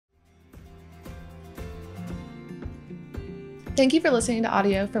Thank you for listening to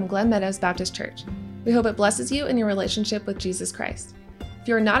audio from Glen Meadows Baptist Church. We hope it blesses you in your relationship with Jesus Christ. If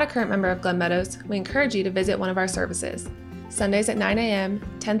you are not a current member of Glen Meadows, we encourage you to visit one of our services, Sundays at 9 a.m.,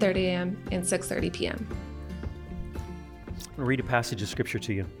 10:30 a.m., and 6:30 p.m. I'm going to read a passage of Scripture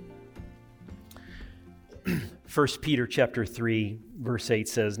to you. 1 Peter chapter 3, verse 8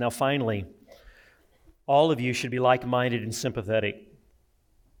 says, "Now finally, all of you should be like-minded and sympathetic,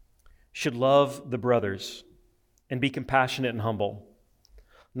 should love the brothers, and be compassionate and humble,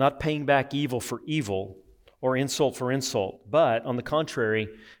 not paying back evil for evil or insult for insult, but, on the contrary,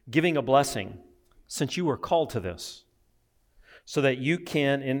 giving a blessing, since you were called to this, so that you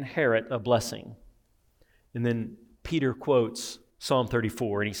can inherit a blessing." And then Peter quotes Psalm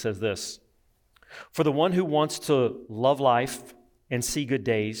 34, and he says this, "For the one who wants to love life and see good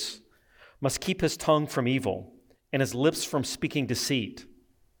days must keep his tongue from evil and his lips from speaking deceit.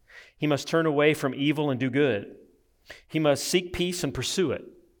 He must turn away from evil and do good. He must seek peace and pursue it,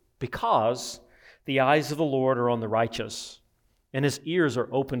 because the eyes of the Lord are on the righteous, and his ears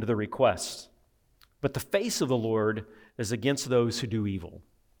are open to their requests. But the face of the Lord is against those who do evil."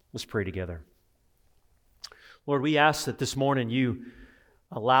 Let's pray together. Lord, we ask that this morning you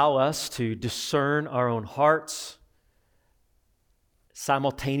allow us to discern our own hearts,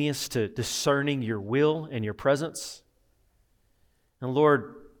 simultaneous to discerning your will and your presence. And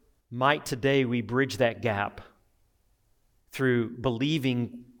Lord, might today we bridge that gap through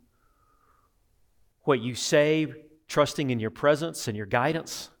believing what you say, trusting in your presence and your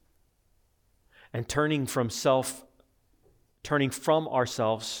guidance, and turning from ourselves,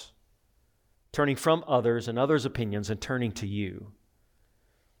 turning from others and others' opinions, and turning to you.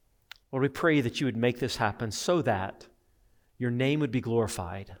 Lord, we pray that you would make this happen so that your name would be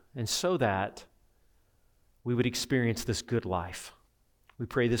glorified and so that we would experience this good life. We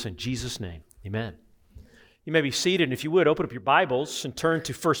pray this in Jesus' name. Amen. You may be seated, and if you would, open up your Bibles and turn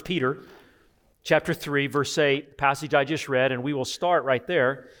to 1 Peter chapter 3, verse 8, the passage I just read, and we will start right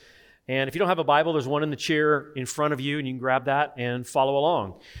there. And if you don't have a Bible, there's one in the chair in front of you, and you can grab that and follow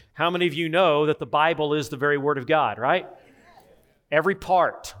along. How many of you know that the Bible is the very Word of God, right? Every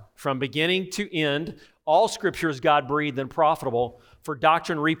part, from beginning to end, all Scripture is God-breathed and profitable for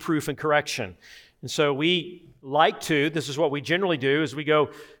doctrine, reproof, and correction. And so this is what we generally do, is we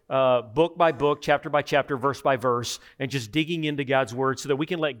go book by book, chapter by chapter, verse by verse, and just digging into God's Word so that we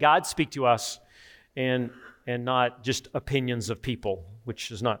can let God speak to us and not just opinions of people,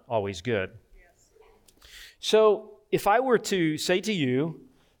 which is not always good. Yes. So if I were to say to you,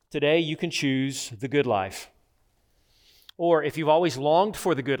 today you can choose the good life, or if you've always longed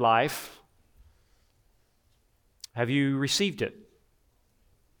for the good life, have you received it?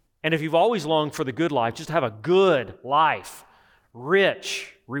 And if you've always longed for the good life, just to have a good life,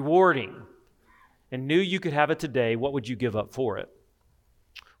 rich, rewarding, and knew you could have it today, what would you give up for it?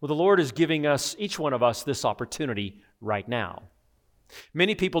 Well, the Lord is giving us, each one of us, this opportunity right now.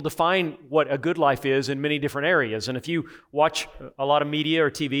 Many people define what a good life is in many different areas. And if you watch a lot of media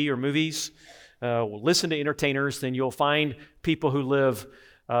or TV or movies, listen to entertainers, then you'll find people who live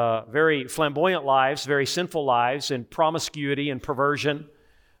very flamboyant lives, very sinful lives, in promiscuity and perversion,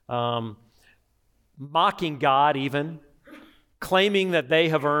 mocking God even, claiming that they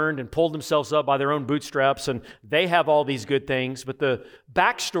have earned and pulled themselves up by their own bootstraps and they have all these good things. But the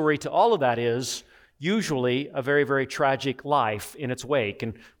backstory to all of that is usually a very, very tragic life in its wake.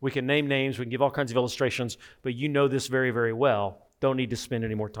 And we can name names, we can give all kinds of illustrations, but you know this very, very well. Don't need to spend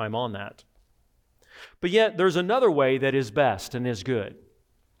any more time on that. But yet there's another way that is best and is good.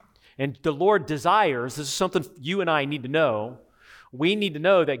 And the Lord desires, this is something you and I need to know, we need to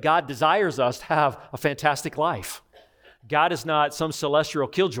know that God desires us to have a fantastic life. God is not some celestial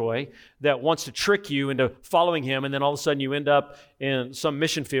killjoy that wants to trick you into following him and then all of a sudden you end up in some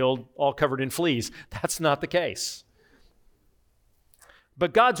mission field all covered in fleas. That's not the case.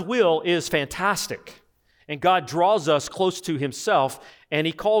 But God's will is fantastic, and God draws us close to himself, and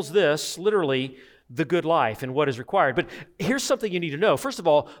he calls this literally the good life and what is required. But here's something you need to know. First of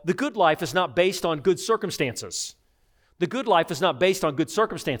all, the good life is not based on good circumstances. The good life is not based on good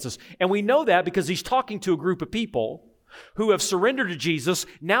circumstances. And we know that because he's talking to a group of people who have surrendered to Jesus.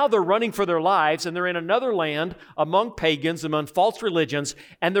 Now they're running for their lives, and they're in another land among pagans, among false religions,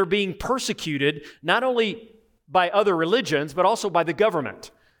 and they're being persecuted not only by other religions, but also by the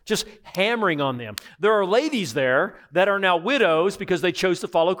government, just hammering on them. There are ladies there that are now widows because they chose to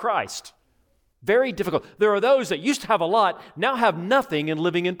follow Christ. Very difficult. There are those that used to have a lot, now have nothing and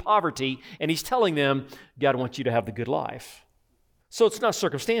living in poverty, and he's telling them, God wants you to have the good life. So it's not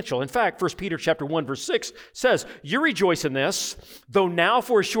circumstantial. In fact, 1 Peter chapter 1, verse 6 says, "You rejoice in this, though now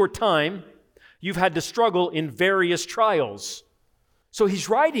for a short time You've had to struggle in various trials. So he's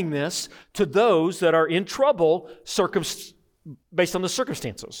writing this to those that are in trouble based on the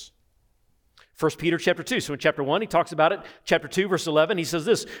circumstances. 1 Peter chapter 2. So in chapter 1, he talks about it. Chapter 2, verse 11, he says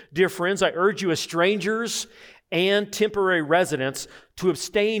this, "Dear friends, I urge you as strangers and temporary residents to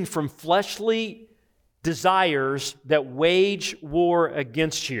abstain from fleshly desires that wage war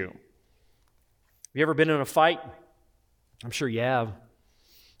against you." Have you ever been in a fight? I'm sure you have.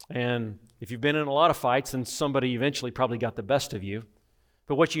 And if you've been in a lot of fights, then somebody eventually probably got the best of you.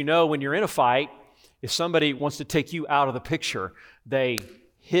 But what you know when you're in a fight, if somebody wants to take you out of the picture, they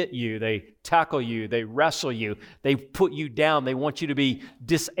hit you, they tackle you, they wrestle you, they put you down, they want you to be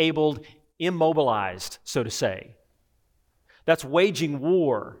disabled, immobilized, so to say. That's waging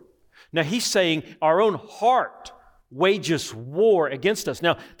war. Now he's saying our own heart wages war against us.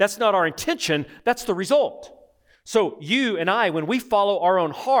 Now that's not our intention, that's the result. So you and I, when we follow our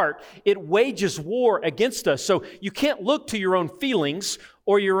own heart, it wages war against us. So you can't look to your own feelings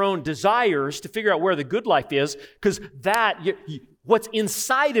or your own desires to figure out where the good life is, because what's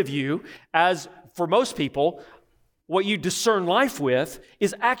inside of you, as for most people, what you discern life with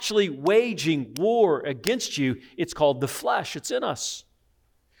is actually waging war against you. It's called the flesh. It's in us.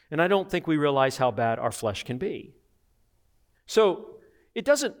 And I don't think we realize how bad our flesh can be. So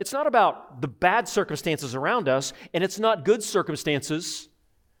it's not about the bad circumstances around us, and it's not good circumstances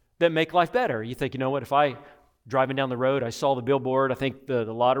that make life better. You think, you know what, if I, driving down the road, I saw the billboard, I think the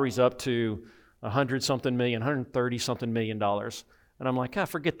lottery's up to $130-something million. And I'm like,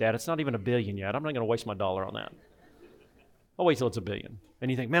 forget that. It's not even $1 billion yet. I'm not going to waste my dollar on that. I'll wait till it's $1 billion. And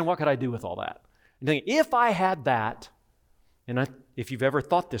you think, man, what could I do with all that? And you think, if I had that, and if you've ever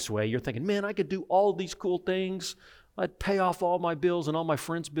thought this way, you're thinking, man, I could do all these cool things. I'd pay off all my bills and all my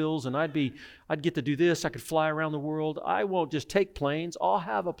friends' bills, and I'd get to do this. I could fly around the world. I won't just take planes. I'll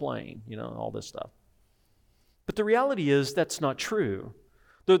have a plane, all this stuff. But the reality is that's not true.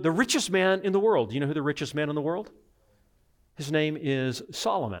 The richest man in the world, do you know who the richest man in the world? His name is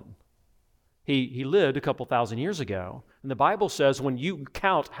Solomon. He lived a couple thousand years ago. And the Bible says when you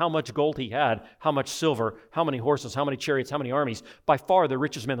count how much gold he had, how much silver, how many horses, how many chariots, how many armies, by far the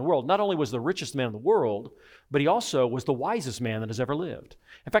richest man in the world. Not only was the richest man in the world, but he also was the wisest man that has ever lived.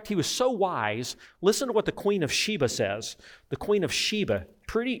 In fact, he was so wise, listen to what the Queen of Sheba says. The Queen of Sheba,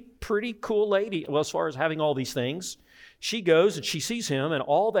 pretty cool lady, well, as far as having all these things. She goes and she sees him and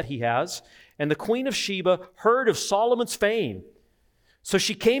all that he has. And the Queen of Sheba heard of Solomon's fame. So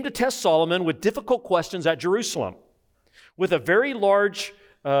she came to test Solomon with difficult questions at Jerusalem, with a very large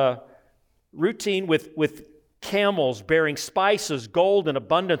routine with camels bearing spices, gold in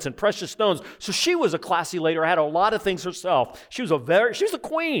abundance, and precious stones. So she was a classy lady, had a lot of things herself. She was a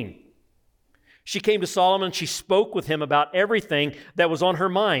queen. She came to Solomon. She spoke with him about everything that was on her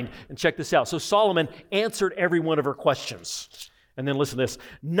mind. And check this out. So Solomon answered every one of her questions. And then listen to this.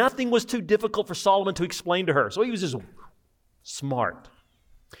 Nothing was too difficult for Solomon to explain to her. So he was just smart.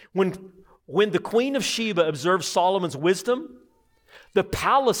 When the Queen of Sheba observed Solomon's wisdom, the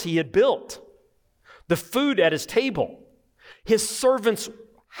palace he had built, the food at his table, his servant's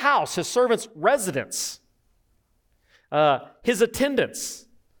house, his servant's residence, his attendants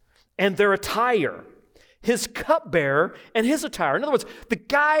and their attire, his cupbearer and his attire. In other words,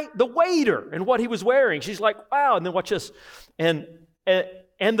 the waiter and what he was wearing. She's like, wow. And then watch this. And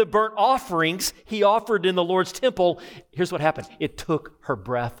the burnt offerings he offered in the Lord's temple. Here's what happened. It took her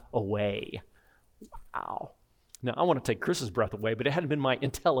breath away. Wow. Now, I want to take Chris's breath away, but it hadn't been my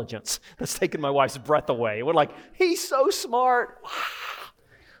intelligence that's taken my wife's breath away. We're like, he's so smart. Wow.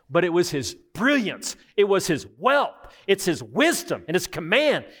 But it was his brilliance. It was his wealth. It's his wisdom and his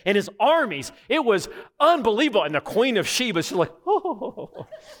command and his armies. It was unbelievable. And the Queen of Sheba, she's like, oh.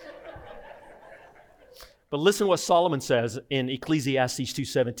 But listen to what Solomon says in Ecclesiastes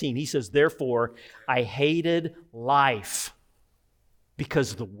 2:17. He says, therefore, I hated life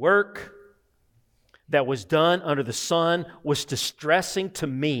because the work that was done under the sun was distressing to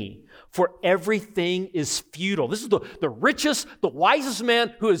me, for everything is futile. This is the richest, the wisest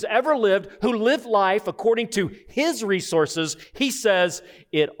man who has ever lived, who lived life according to his resources. He says,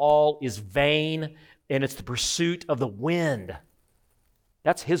 it all is vain, and it's the pursuit of the wind.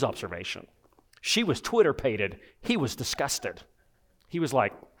 That's his observation. She was Twitter-pated. He was disgusted. He was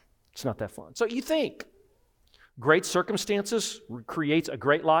like, it's not that fun. So you think, great circumstances creates a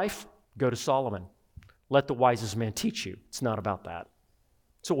great life? Go to Solomon. Let the wisest man teach you. It's not about that.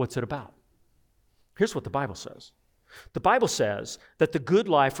 So what's it about? Here's what the Bible says. The Bible says that the good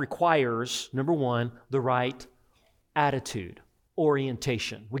life requires, number one, the right attitude,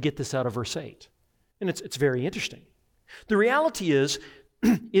 orientation. We get this out of verse 8. And it's very interesting. The reality is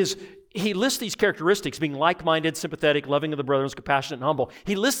he lists these characteristics, being like-minded, sympathetic, loving of the brothers, compassionate, and humble.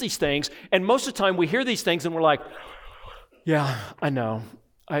 He lists these things, and most of the time we hear these things and we're like, yeah, I know.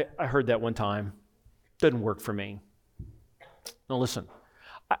 I heard that one time. Doesn't work for me. Now listen,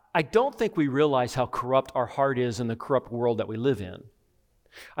 I don't think we realize how corrupt our heart is in the corrupt world that we live in.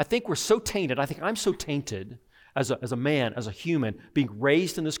 I think we're so tainted. I think I'm so tainted as a man, as a human, being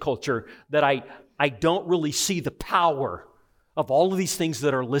raised in this culture that I don't really see the power of all of these things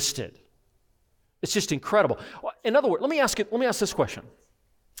that are listed. It's just incredible. In other words, let me ask this question.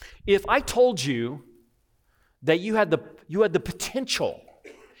 If I told you that you had the potential,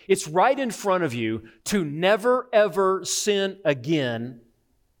 it's right in front of you to never ever sin again,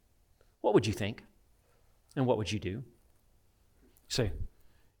 what would you think? And what would you do? Say,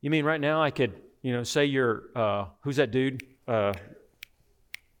 you mean right now I could, say you're, who's that dude?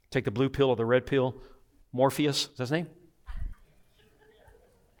 Take the blue pill or the red pill? Morpheus, is that his name?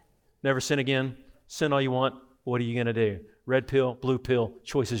 Never sin again. Sin all you want. What are you going to do? Red pill, blue pill,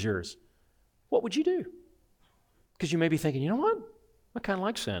 choice is yours. What would you do? Because you may be thinking, you know what? I kind of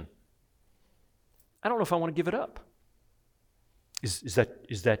like sin. I don't know if I want to give it up.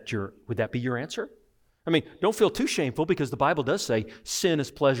 Would that be your answer? I mean, don't feel too shameful because the Bible does say sin is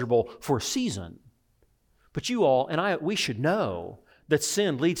pleasurable for a season. But you all and we should know that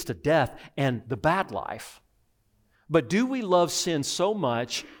sin leads to death and the bad life. But do we love sin so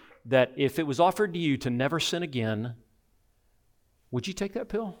much that if it was offered to you to never sin again, would you take that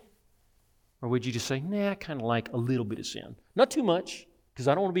pill? Or would you just say, nah, I kind of like a little bit of sin. Not too much, because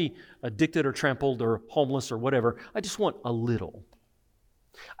I don't want to be addicted or trampled or homeless or whatever. I just want a little.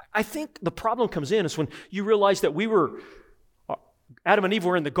 I think the problem comes in is when you realize that Adam and Eve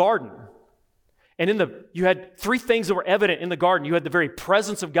were in the garden. And you had three things that were evident in the garden. You had the very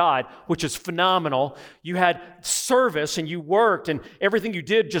presence of God, which is phenomenal. You had service, and you worked, and everything you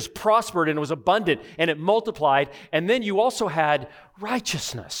did just prospered, and it was abundant, and it multiplied. And then you also had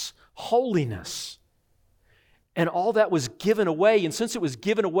righteousness, holiness. And all that was given away. And since it was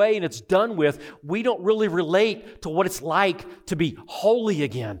given away and it's done with, we don't really relate to what it's like to be holy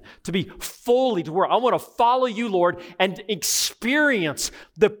again, to be fully, to where I want to follow you, Lord, and experience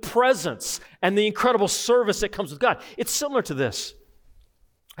the presence and the incredible service that comes with God. It's similar to this.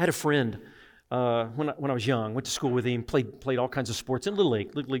 I had a friend when I was young, went to school with him, played all kinds of sports in Little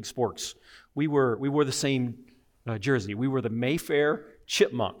League sports. We wore the same jersey. We were the Mayfair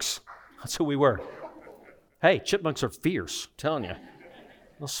Chipmunks. That's who we were. Hey, chipmunks are fierce, I'm telling you.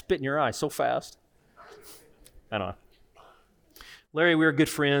 They'll spit in your eye so fast. I don't know. Larry, we were good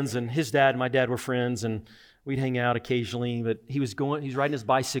friends, and his dad and my dad were friends, and we'd hang out occasionally, but he was riding his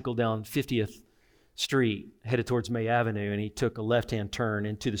bicycle down 50th Street, headed towards May Avenue, and he took a left-hand turn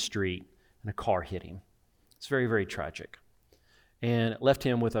into the street, and a car hit him. It's very, very tragic. And it left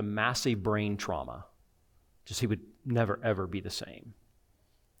him with a massive brain trauma. Just he would never, ever be the same.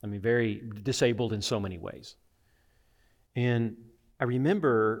 I mean, very disabled in so many ways. And I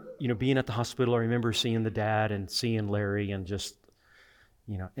remember, being at the hospital. I remember seeing the dad and seeing Larry and just,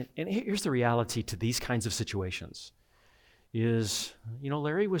 and here's the reality to these kinds of situations is,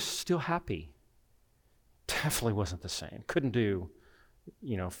 Larry was still happy. Definitely wasn't the same. Couldn't do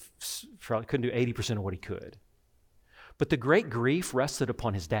 80% of what he could. But the great grief rested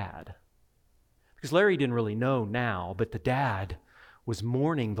upon his dad. Because Larry didn't really know now, but the dad was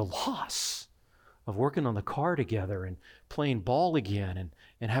mourning the loss of working on the car together and playing ball again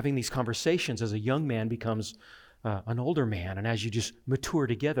and having these conversations as a young man becomes an older man, and as you just mature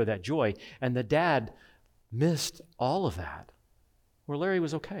together, that joy. And the dad missed all of that, where Larry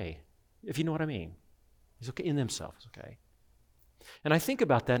was okay, if you know what I mean. He's okay in himself, he's okay. And I think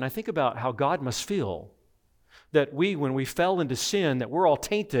about that, and I think about how God must feel that when we fell into sin, that we're all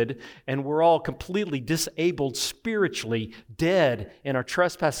tainted and we're all completely disabled spiritually, dead in our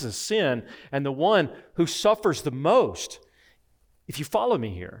trespasses of sin. And the one who suffers the most, if you follow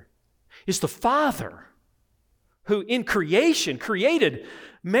me here, is the Father who in creation created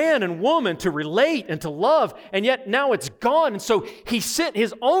man and woman to relate and to love, and yet now it's gone. And so he sent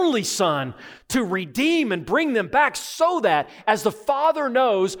his only Son to redeem and bring them back so that, as the Father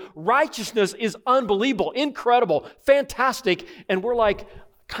knows, righteousness is unbelievable, incredible, fantastic. And we're like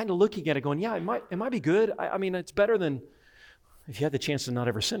kind of looking at it going, yeah, it might be good. I mean, it's better than if you had the chance to not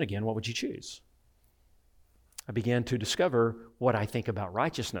ever sin again, what would you choose? I began to discover what I think about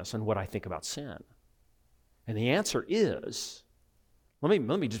righteousness and what I think about sin. And the answer is, let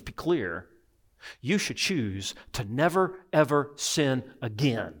me just be clear. You should choose to never, ever sin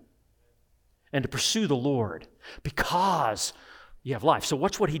again and to pursue the Lord because you have life. So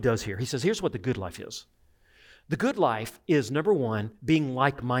watch what he does here. He says, here's what the good life is. The good life is, number one, being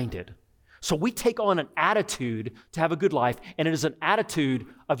like-minded. So we take on an attitude to have a good life, and it is an attitude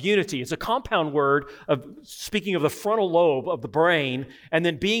of unity. It's a compound word of speaking of the frontal lobe of the brain and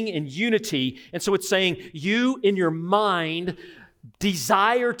then being in unity. And so it's saying you in your mind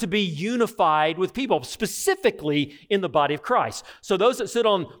desire to be unified with people, specifically in the body of Christ. So those that sit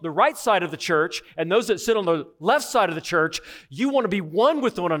on the right side of the church and those that sit on the left side of the church, you want to be one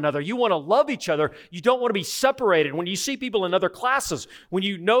with one another. You want to love each other. You don't want to be separated. When you see people in other classes, when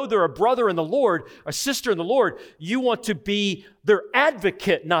you know they're a brother in the Lord, a sister in the Lord, you want to be their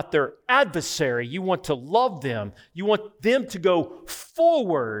advocate, not their adversary. You want to love them. You want them to go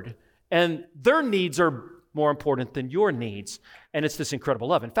forward, and their needs are more important than your needs. And it's this incredible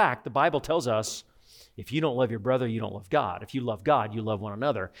love. In fact, the Bible tells us if you don't love your brother, you don't love God. If you love God, you love one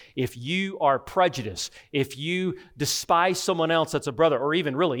another. If you are prejudiced, if you despise someone else that's a brother, or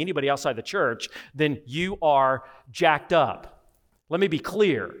even really anybody outside the church, then you are jacked up. Let me be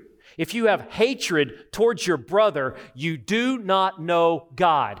clear. If you have hatred towards your brother, you do not know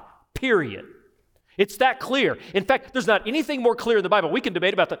God, period. It's that clear. In fact, there's not anything more clear in the Bible. We can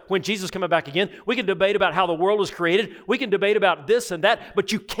debate about when Jesus is coming back again. We can debate about how the world was created. We can debate about this and that.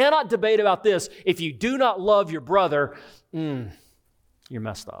 But you cannot debate about this. If you do not love your brother, you're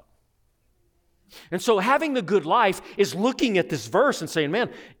messed up. And so having the good life is looking at this verse and saying, man,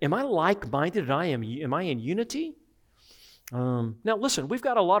 am I like-minded and am I in unity? Now, listen, we've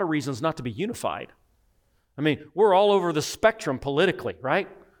got a lot of reasons not to be unified. I mean, we're all over the spectrum politically, right?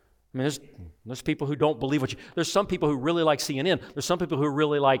 I mean, there's people who don't believe there's some people who really like CNN. There's some people who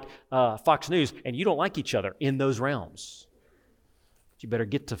really like Fox News, and you don't like each other in those realms. But you better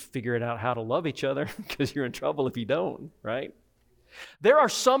get to figure it out how to love each other because you're in trouble if you don't, right? There are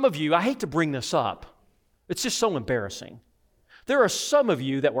some of you, I hate to bring this up. It's just so embarrassing. There are some of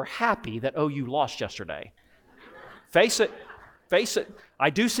you that were happy that OU lost yesterday. Face it. I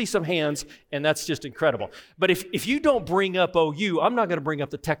do see some hands, and that's just incredible. But if you don't bring up OU, I'm not going to bring up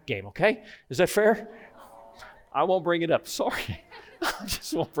the Tech game, okay? Is that fair? I won't bring it up. Sorry. I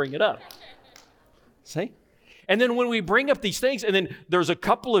just won't bring it up. See? And then when we bring up these things, and then there's a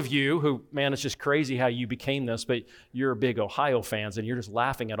couple of you who, man, it's just crazy how you became this, but you're big Ohio fans, and you're just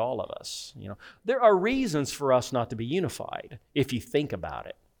laughing at all of us. You know, there are reasons for us not to be unified if you think about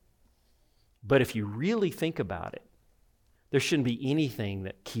it. But if you really think about it, there shouldn't be anything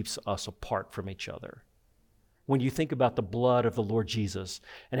that keeps us apart from each other. When you think about the blood of the Lord Jesus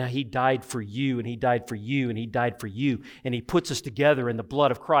and how He died for you and He died for you and He died for you, and He puts us together in the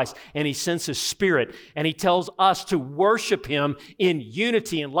blood of Christ, and He sends His Spirit, and He tells us to worship Him in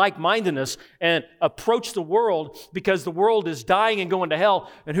unity and like-mindedness and approach the world, because the world is dying and going to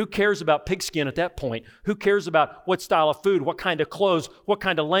hell, and who cares about pigskin at that point? Who cares about what style of food, what kind of clothes, what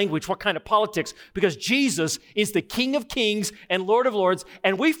kind of language, what kind of politics? Because Jesus is the King of Kings and Lord of Lords,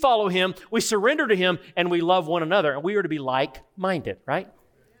 and we follow Him, we surrender to Him, and we love one another, and we are to be like-minded, right?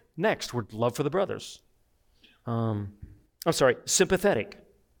 Next, we're love for the brothers. Sympathetic.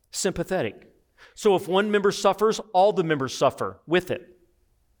 So if one member suffers, all the members suffer with it.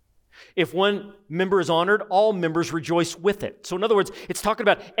 If one member is honored, all members rejoice with it. So in other words, it's talking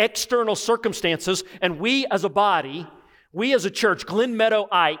about external circumstances, and we as a body, we as a church, Glen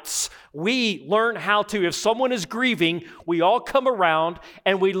Meadowites, we learn how to, if someone is grieving, we all come around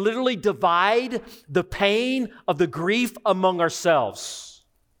and we literally divide the pain of the grief among ourselves.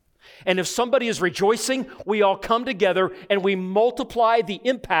 And if somebody is rejoicing, we all come together and we multiply the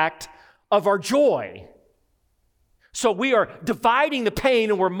impact of our joy. So we are dividing the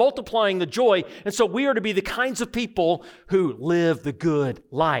pain and we're multiplying the joy. And so we are to be the kinds of people who live the good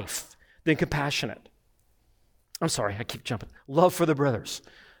life, then compassionate. I'm sorry, I keep jumping. Love for the brothers.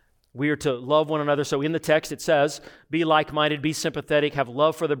 We are to love one another. So in the text it says, be like-minded, be sympathetic, have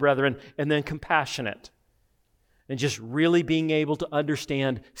love for the brethren, and then compassionate. And just really being able to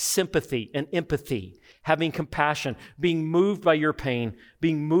understand sympathy and empathy, having compassion, being moved by your pain,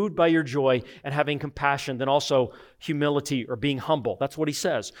 being moved by your joy, and having compassion. Then also humility, or being humble. That's what he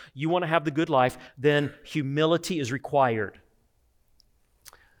says. You want to have the good life, then humility is required.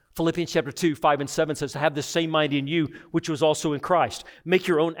 Philippians chapter 2, 5 and 7 says, have the same mind in you, which was also in Christ. Make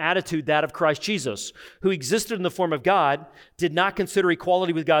your own attitude that of Christ Jesus, who existed in the form of God, did not consider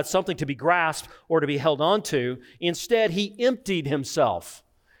equality with God something to be grasped or to be held on to. Instead, He emptied Himself.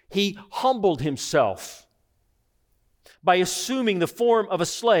 He humbled Himself by assuming the form of a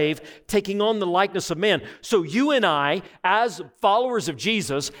slave, taking on the likeness of man. So you and I, as followers of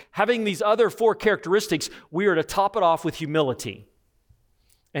Jesus, having these other 4 characteristics, we are to top it off with humility.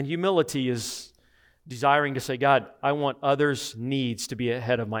 And humility is desiring to say, God, I want others' needs to be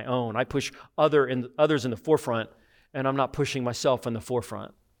ahead of my own. I push others in the forefront, and I'm not pushing myself in the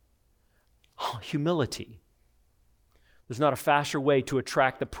forefront. Humility. There's not a faster way to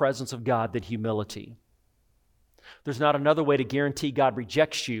attract the presence of God than humility. There's not another way to guarantee God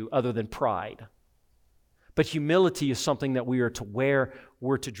rejects you other than pride. But humility is something that we are to wear,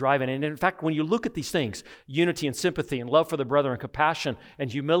 we're to drive in. And in fact, when you look at these things, unity and sympathy and love for the brother and compassion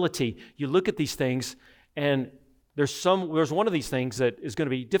and humility, you look at these things and there's one of these things that is going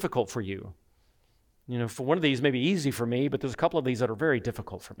to be difficult for you. You know, for one of these may be easy for me, but there's a couple of these that are very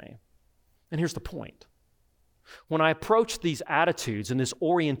difficult for me. And here's the point. When I approach these attitudes and this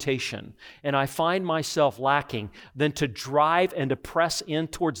orientation and I find myself lacking, then to drive and to press in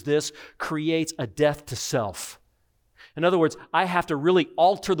towards this creates a death to self. In other words, I have to really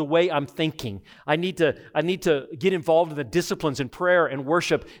alter the way I'm thinking. I need to get involved in the disciplines in prayer and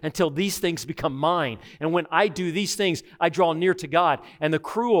worship until these things become mine. And when I do these things, I draw near to God. And the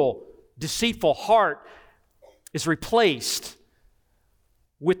cruel, deceitful heart is replaced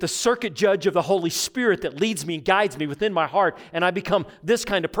with the circuit judge of the Holy Spirit that leads me and guides me within my heart, and I become this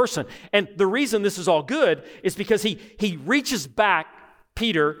kind of person. And the reason this is all good is because he reaches back,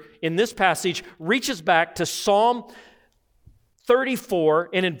 Peter, in this passage, reaches back to Psalm 34,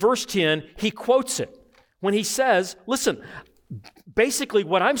 and in verse 10, he quotes it when he says, listen, basically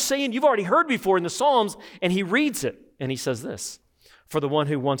what I'm saying, you've already heard before in the Psalms, and he reads it, and he says this, for the one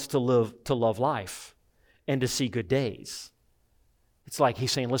who wants to love life and to see good days. It's like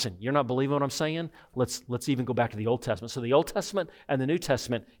he's saying, listen, you're not believing what I'm saying? Let's even go back to the Old Testament. So the Old Testament and the New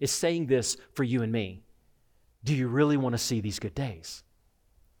Testament is saying this for you and me. Do you really want to see these good days?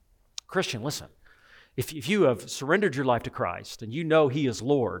 Christian, listen. If you have surrendered your life to Christ and you know He is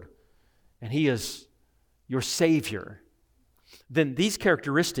Lord and He is your Savior, then these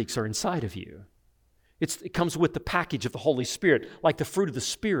characteristics are inside of you. It comes with the package of the Holy Spirit, like the fruit of the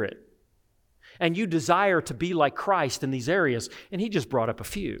Spirit. And you desire to be like Christ in these areas, and he just brought up a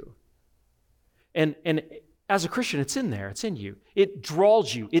few. And as a Christian, it's in there, it's in you. It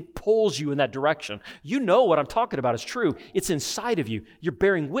draws you, it pulls you in that direction. You know what I'm talking about is true. It's inside of you. You're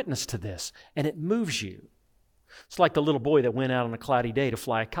bearing witness to this, and it moves you. It's like the little boy that went out on a cloudy day to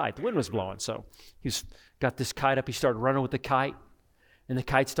fly a kite. The wind was blowing, so he's got this kite up. He started running with the kite, and the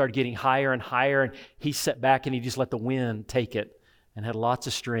kite started getting higher and higher, and he sat back and he just let the wind take it. And had lots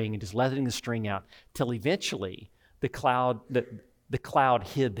of string and just letting the string out till eventually the cloud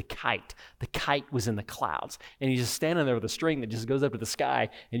hid the kite. The kite was in the clouds. And he's just standing there with a string that just goes up to the sky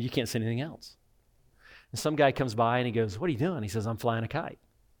and you can't see anything else. And some guy comes by and he goes, what are you doing? He says, I'm flying a kite.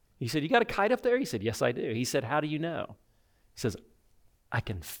 He said, you got a kite up there? He said, yes, I do. He said, how do you know? He says, I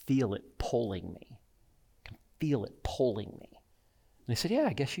can feel it pulling me. I can feel it pulling me. And he said, yeah,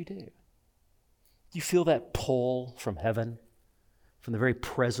 I guess you do. Do you feel that pull from heaven? From the very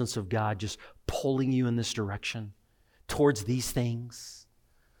presence of God just pulling you in this direction towards these things.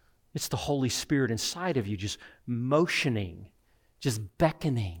 It's the Holy Spirit inside of you just motioning, just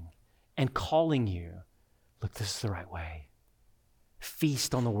beckoning and calling you. Look, this is the right way.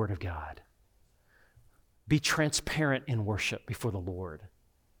 Feast on the Word of God. Be transparent in worship before the Lord.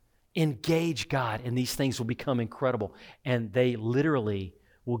 Engage God, and these things will become incredible. And they literally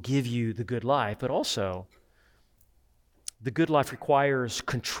will give you the good life, but also the good life requires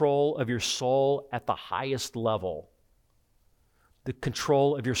control of your soul at the highest level. The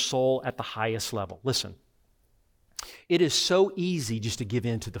control of your soul at the highest level. Listen, it is so easy just to give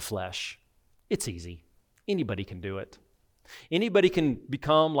in to the flesh. It's easy. Anybody can do it. Anybody can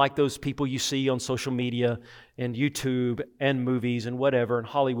become like those people you see on social media and YouTube and movies and whatever in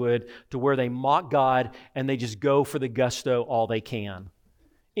Hollywood to where they mock God and they just go for the gusto all they can.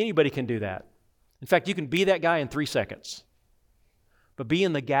 Anybody can do that. In fact, you can be that guy in 3 seconds. But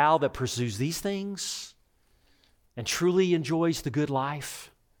being the gal that pursues these things and truly enjoys the good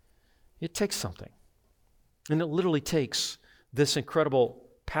life, it takes something. And it literally takes this incredible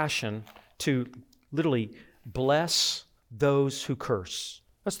passion to literally bless those who curse.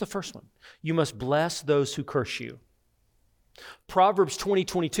 That's the first one. You must bless those who curse you. Proverbs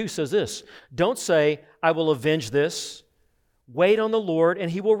 20:22 says this, don't say, I will avenge this. Wait on the Lord and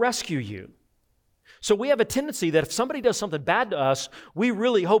He will rescue you. So we have a tendency that if somebody does something bad to us, we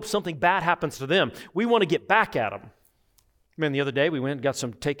really hope something bad happens to them. We want to get back at them. Man, the other day we went and got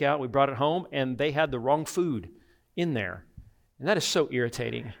some takeout. We brought it home, and they had the wrong food in there. And that is so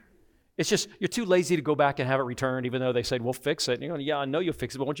irritating. It's just, you're too lazy to go back and have it returned, even though they said, we'll fix it. And you're going, yeah, I know you'll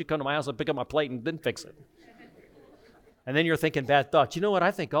fix it, but why don't you come to my house and pick up my plate and then fix it? And then you're thinking bad thoughts. You know what?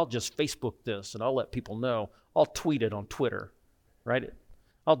 I think I'll just Facebook this, and I'll let people know. I'll tweet it on Twitter, right?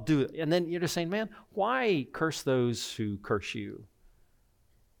 I'll do it. And then you're just saying, man, why curse those who curse you?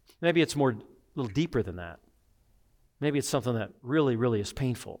 Maybe it's a little deeper than that. Maybe it's something that really, really is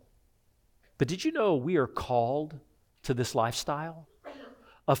painful. But did you know we are called to this lifestyle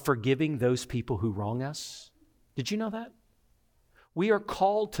of forgiving those people who wrong us? Did you know that? We are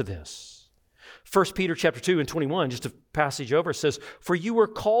called to this. 1 Peter chapter 2 and 21, just a passage over, says, "For you were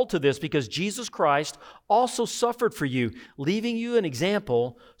called to this because Jesus Christ also suffered for you, leaving you an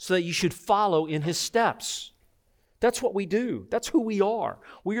example so that you should follow in his steps." That's what we do. That's who we are.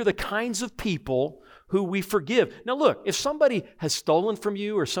 We are the kinds of people who we forgive. Now look, if somebody has stolen from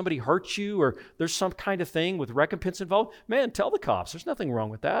you or somebody hurt you or there's some kind of thing with recompense involved, man, tell the cops. There's nothing wrong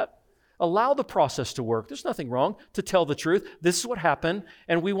with that. Allow the process to work. There's nothing wrong to tell the truth. This is what happened,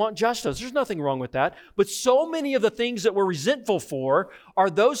 and we want justice. There's nothing wrong with that. But so many of the things that we're resentful for are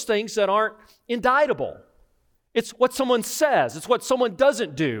those things that aren't indictable. It's what someone says. It's what someone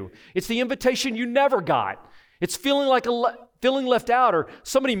doesn't do. It's the invitation you never got. It's feeling left out, or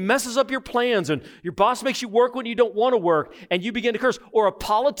somebody messes up your plans and your boss makes you work when you don't want to work and you begin to curse, or a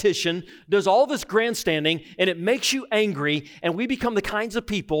politician does all this grandstanding and it makes you angry, and we become the kinds of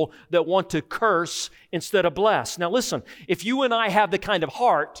people that want to curse instead of bless. Now listen, if you and I have the kind of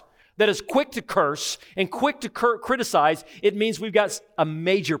heart that is quick to curse and quick to criticize, it means we've got a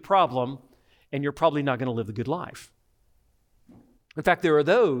major problem and you're probably not going to live the good life. In fact, there are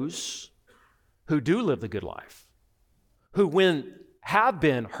those who do live the good life, who when have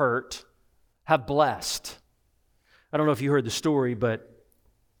been hurt, have blessed. I don't know if you heard the story, but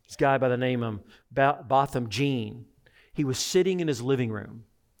this guy by the name of Botham Jean, he was sitting in his living room.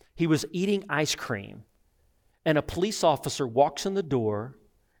 He was eating ice cream, and a police officer walks in the door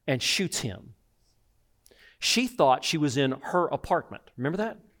and shoots him. She thought she was in her apartment. Remember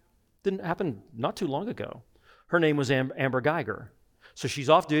that? Didn't happen not too long ago. Her name was Amber Geiger. So she's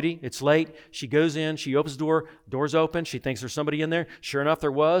off duty. It's late. She goes in. She opens the door. Door's open. She thinks there's somebody in there. Sure enough,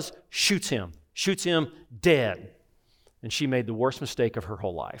 there was. Shoots him dead. And she made the worst mistake of her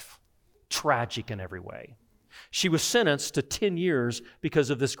whole life. Tragic in every way. She was sentenced to 10 years because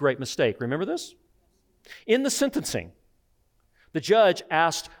of this great mistake. Remember this? In the sentencing, the judge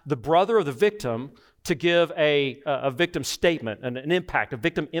asked the brother of the victim to give a victim statement, a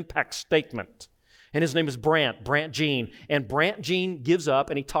victim impact statement. And his name is Brant Jean. And Brant Jean gives up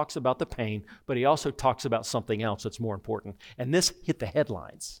and he talks about the pain, but he also talks about something else that's more important. And this hit the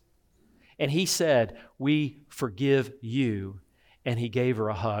headlines. And he said, "We forgive you." And he gave her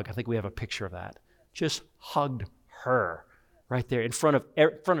a hug. I think we have a picture of that. Just hugged her right there in front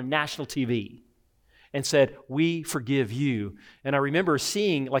of national TV and said, "We forgive you." And I remember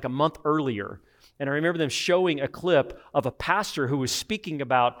seeing like a month earlier, and I remember them showing a clip of a pastor who was speaking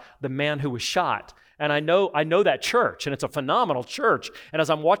about the man who was shot. And I know that church, and it's a phenomenal church. And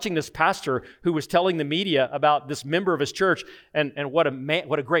as I'm watching this pastor who was telling the media about this member of his church and what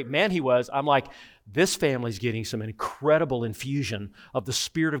a great man he was, I'm like, this family's getting some incredible infusion of the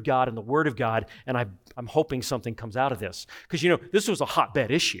Spirit of God and the Word of God, and I'm hoping something comes out of this. Because, this was a hotbed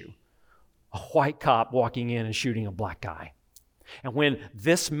issue. A white cop walking in and shooting a black guy. And when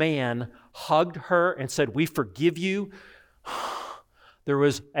this man hugged her and said, "We forgive you," there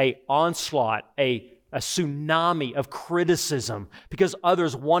was an onslaught, a tsunami of criticism because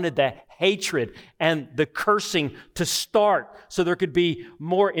others wanted the hatred and the cursing to start so there could be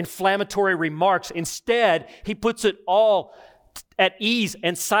more inflammatory remarks. Instead, he puts it all at ease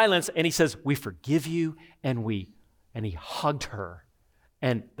and silence, and he says, "We forgive you," and he hugged her,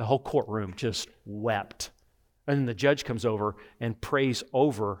 and the whole courtroom just wept. And then the judge comes over and prays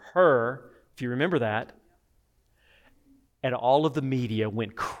over her, if you remember that. And all of the media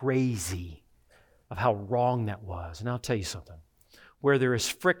went crazy of how wrong that was. And I'll tell you something. Where there is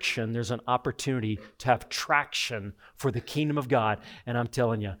friction, there's an opportunity to have traction for the kingdom of God. And I'm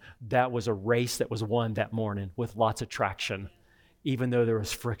telling you, that was a race that was won that morning with lots of traction, even though there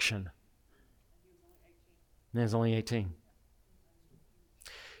was friction. And he's only 18.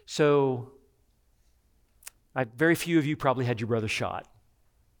 So, very few of you probably had your brother shot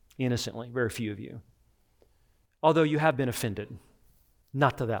innocently, very few of you. Although you have been offended,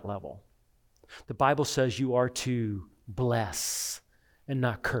 not to that level. The Bible says you are to bless and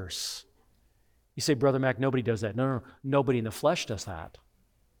not curse. You say, "Brother Mac, nobody does that." No, nobody in the flesh does that.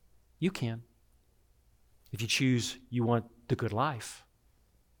 You can. If you choose, you want the good life.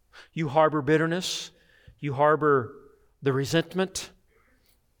 You harbor bitterness, you harbor the resentment,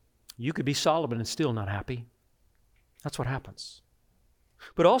 you could be Solomon and still not happy. That's what happens.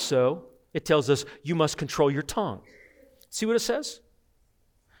 But also, it tells us you must control your tongue. See what it says?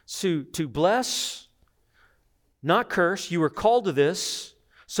 So, to bless, not curse. You are called to this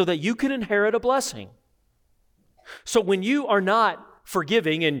so that you can inherit a blessing. So when you are not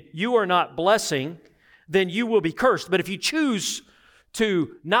forgiving and you are not blessing, then you will be cursed. But if you choose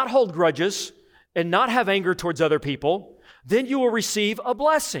to not hold grudges and not have anger towards other people, then you will receive a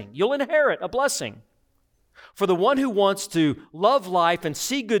blessing. You'll inherit a blessing. For the one who wants to love life and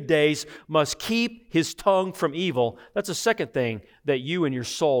see good days must keep his tongue from evil. That's the second thing that you and your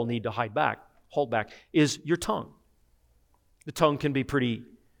soul need to hold back, is your tongue. The tongue can be pretty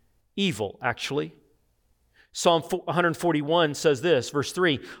evil, actually. Psalm 141 says this, verse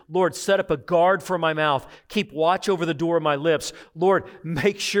 3, Lord, set up a guard for my mouth. Keep watch over the door of my lips. Lord,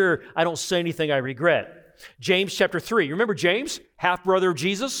 make sure I don't say anything I regret. James chapter 3. You remember James, half-brother of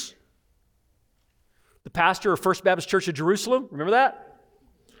Jesus? The pastor of First Baptist Church of Jerusalem. Remember that?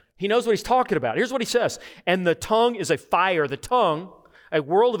 He knows what he's talking about. Here's what he says. And the tongue is a fire. The tongue, a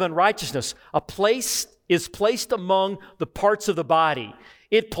world of unrighteousness. A place is placed among the parts of the body.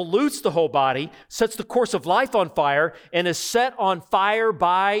 It pollutes the whole body, sets the course of life on fire, and is set on fire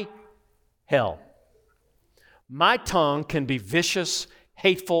by hell. My tongue can be vicious,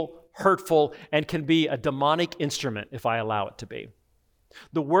 hateful, hurtful, and can be a demonic instrument if I allow it to be.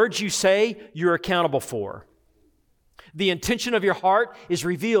 The words you say, you're accountable for. The intention of your heart is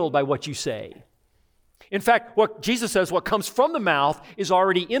revealed by what you say. In fact, what Jesus says, what comes from the mouth is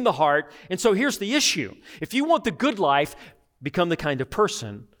already in the heart. And so here's the issue. If you want the good life, become the kind of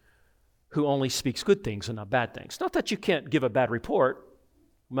person who only speaks good things and not bad things. Not that you can't give a bad report.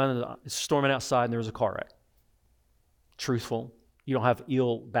 It's storming outside and there was a car wreck. Truthful. You don't have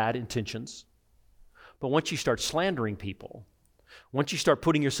bad intentions. But once you start slandering people, once you start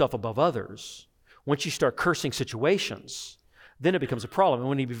putting yourself above others, once you start cursing situations, then it becomes a problem. And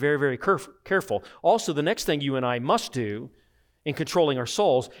we need to be very, very careful. Also, the next thing you and I must do in controlling our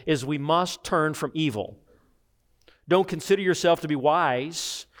souls is we must turn from evil. Don't consider yourself to be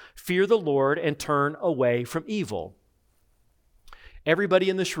wise. Fear the Lord and turn away from evil. Everybody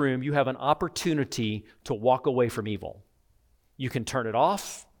in this room, you have an opportunity to walk away from evil. You can turn it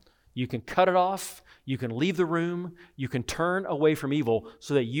off. You can cut it off. You can leave the room. You can turn away from evil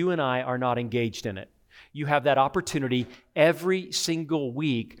so that you and I are not engaged in it. You have that opportunity every single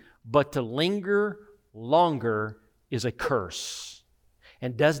week, but to linger longer is a curse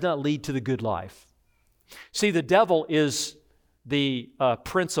and does not lead to the good life. See, the devil is the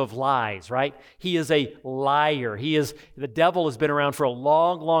prince of lies, right? He is a liar. The devil has been around for a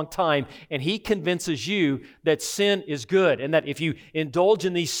long, long time, and he convinces you that sin is good and that if you indulge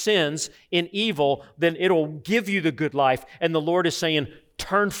in these sins, in evil, then it'll give you the good life. And the Lord is saying,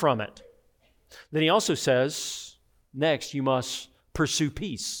 turn from it. Then he also says, next, you must pursue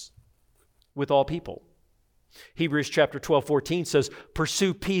peace with all people. Hebrews chapter 12:14 says,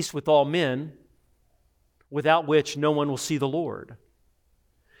 pursue peace with all men, without which no one will see the Lord.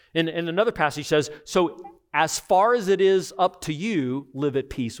 And another passage says, so as far as it is up to you, live at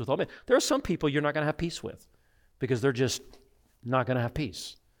peace with all men. There are some people you're not going to have peace with because they're just not going to have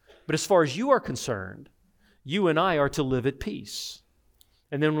peace. But as far as you are concerned, you and I are to live at peace.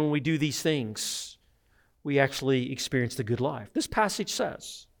 And then when we do these things, we actually experience the good life. This passage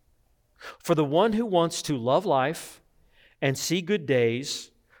says, for the one who wants to love life and see good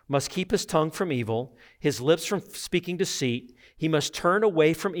days must keep his tongue from evil, his lips from speaking deceit. He must turn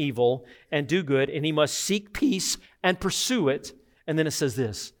away from evil and do good, and he must seek peace and pursue it. And then it says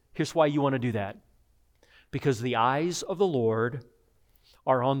this, here's why you want to do that. Because the eyes of the Lord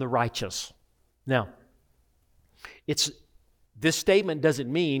are on the righteous. Now, this statement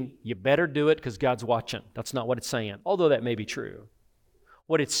doesn't mean you better do it because God's watching. That's not what it's saying, although that may be true.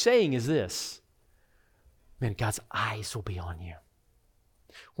 What it's saying is this, man, God's eyes will be on you.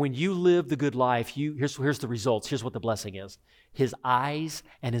 When you live the good life, here's the results. Here's what the blessing is. His eyes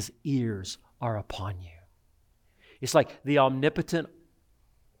and his ears are upon you. It's like the omnipotent,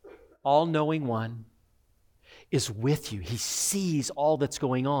 all-knowing one is with you. He sees all that's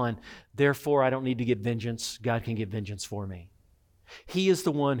going on. Therefore, I don't need to get vengeance. God can get vengeance for me. He is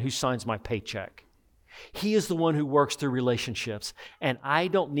the one who signs my paycheck. He is the one who works through relationships. And I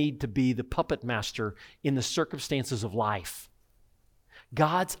don't need to be the puppet master in the circumstances of life.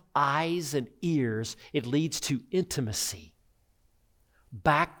 God's eyes and ears, it leads to intimacy.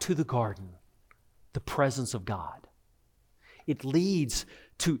 Back to the garden, the presence of God. It leads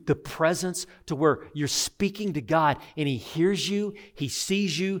to the presence to where you're speaking to God and He hears you, He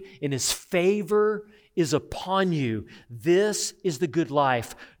sees you, and His favor is upon you. This is the good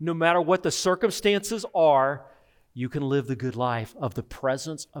life. No matter what the circumstances are, you can live the good life of the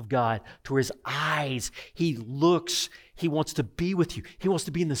presence of God to His eyes. He looks, He wants to be with you. He wants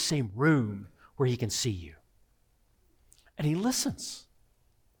to be in the same room where He can see you. And He listens.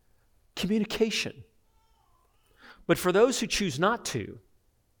 Communication. But for those who choose not to,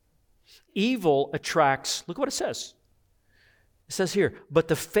 evil attracts, look what it says. It says here, but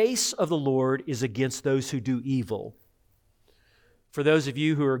the face of the Lord is against those who do evil. For those of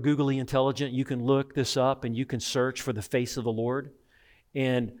you who are Googly intelligent, you can look this up and you can search for the face of the Lord.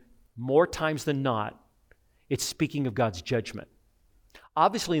 And more times than not, it's speaking of God's judgment.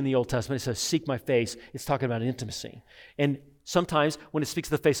 Obviously, in the Old Testament, it says, seek my face. It's talking about intimacy. And sometimes when it speaks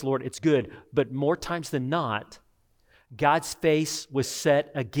of the face of the Lord, it's good. But more times than not, God's face was set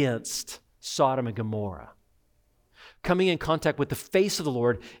against Sodom and Gomorrah. Coming in contact with the face of the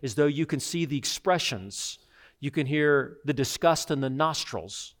Lord is though you can see the expressions. You can hear the disgust in the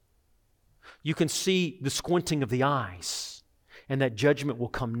nostrils. You can see the squinting of the eyes. And that judgment will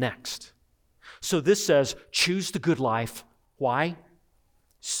come next. So this says, choose the good life. Why?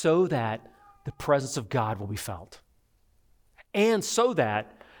 So that the presence of God will be felt. And so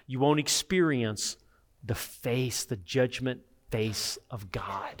that you won't experience the judgment face of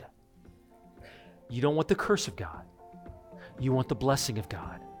God. You don't want the curse of God. You want the blessing of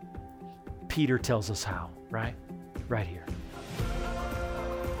God. Peter tells us how, right? Right here.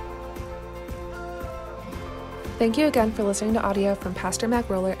 Thank you again for listening to audio from Pastor Mac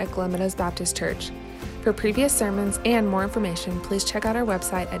Roller at Glen Meadows Baptist Church. For previous sermons and more information, please check out our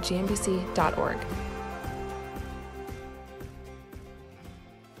website at gmbc.org.